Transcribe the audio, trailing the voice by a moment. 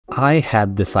I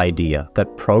had this idea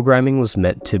that programming was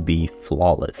meant to be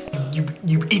flawless. You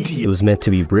idiot. It was meant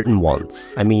to be written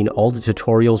once. I mean, all the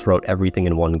tutorials wrote everything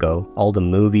in one go. All the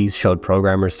movies showed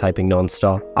programmers typing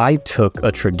nonstop. I took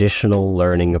a traditional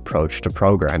learning approach to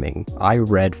programming. I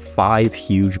read 5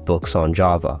 huge books on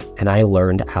Java, and I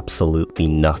learned absolutely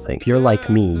nothing. If you're like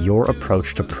me, your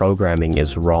approach to programming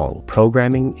is wrong.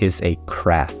 Programming is a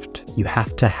craft. You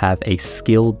have to have a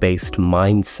skill-based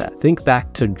mindset. Think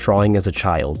back to drawing as a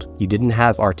child. You didn't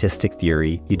have artistic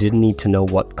theory. You didn't need to know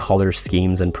what color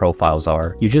schemes and profiles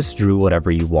are. You just drew whatever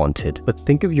you wanted. But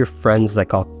think of your friends that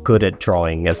got good at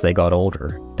drawing as they got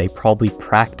older. They probably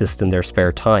practiced in their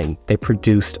spare time. They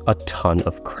produced a ton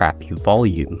of crappy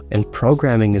volume. And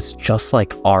programming is just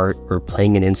like art or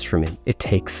playing an instrument. It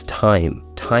takes time.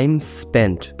 Time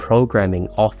spent programming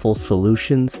awful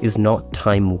solutions is not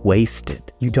time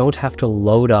wasted. You don't have to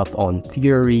load up on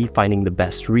theory, finding the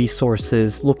best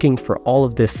resources, looking for all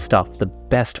of this stuff, the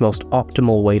best, most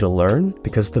optimal way to learn,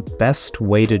 because the best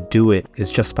way to do it is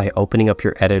just by opening up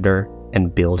your editor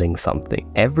and building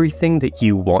something. Everything that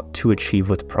you want to achieve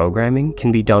with programming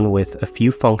can be done with a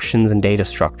few functions and data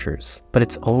structures, but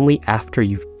it's only after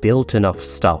you've built enough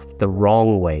stuff the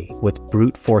wrong way, with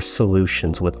brute force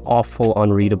solutions, with awful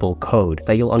unreadable code,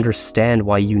 that you'll understand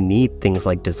why you need things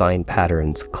like design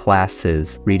patterns,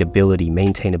 classes, readability,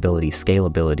 maintainability,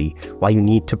 scalability, why you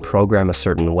need to program a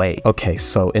certain way. Okay,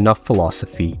 so enough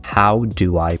philosophy. How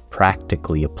do I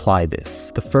practically apply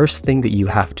this? The first thing that you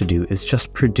have to do is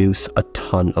just produce a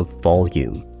ton of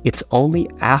volume. It's only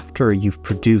after you've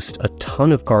produced a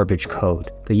ton of garbage code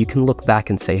that you can look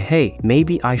back and say, hey,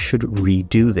 maybe I should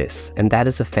redo this. And that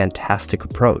is a fantastic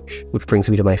approach. Which brings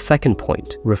me to my second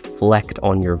point. Reflect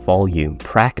on your volume.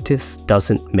 Practice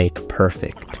doesn't make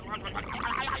perfect.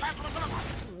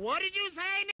 What did you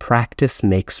say? Practice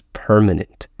makes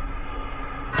permanent.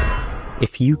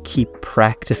 If you keep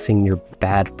practicing your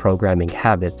bad programming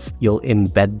habits, you'll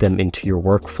embed them into your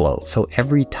workflow. So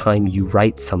every time you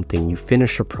write something, you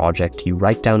finish a project, you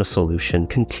write down a solution,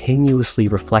 continuously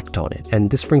reflect on it. And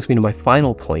this brings me to my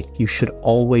final point. You should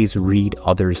always read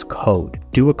others' code.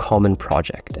 Do a common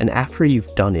project, and after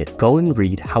you've done it, go and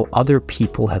read how other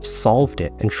people have solved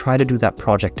it and try to do that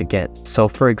project again. So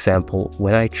for example,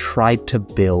 when I tried to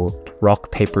build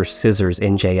rock, paper, scissors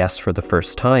in JS for the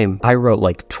first time, I wrote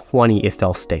like 20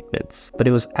 if-else statements. But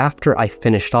it was after I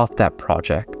finished off that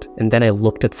project, and then I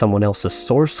looked at someone else's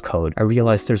source code, I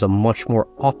realized there's a much more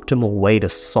optimal way to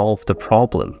solve the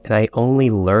problem. And I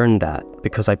only learned that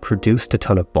because I produced a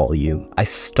ton of volume. I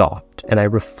stopped and I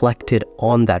reflected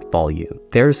on that volume.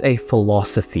 There's a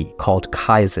philosophy called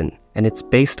Kaizen, and it's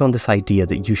based on this idea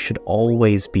that you should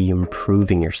always be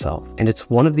improving yourself. And it's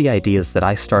one of the ideas that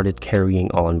I started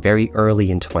carrying on very early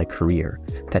into my career,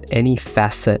 that any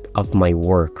facet of my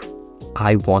work,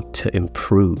 I want to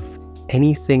improve.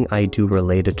 Anything I do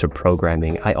related to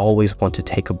programming, I always want to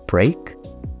take a break,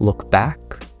 look back,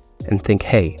 and think,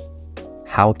 hey,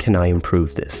 how can I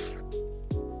improve this?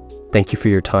 Thank you for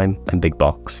your time. I'm Big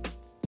Box.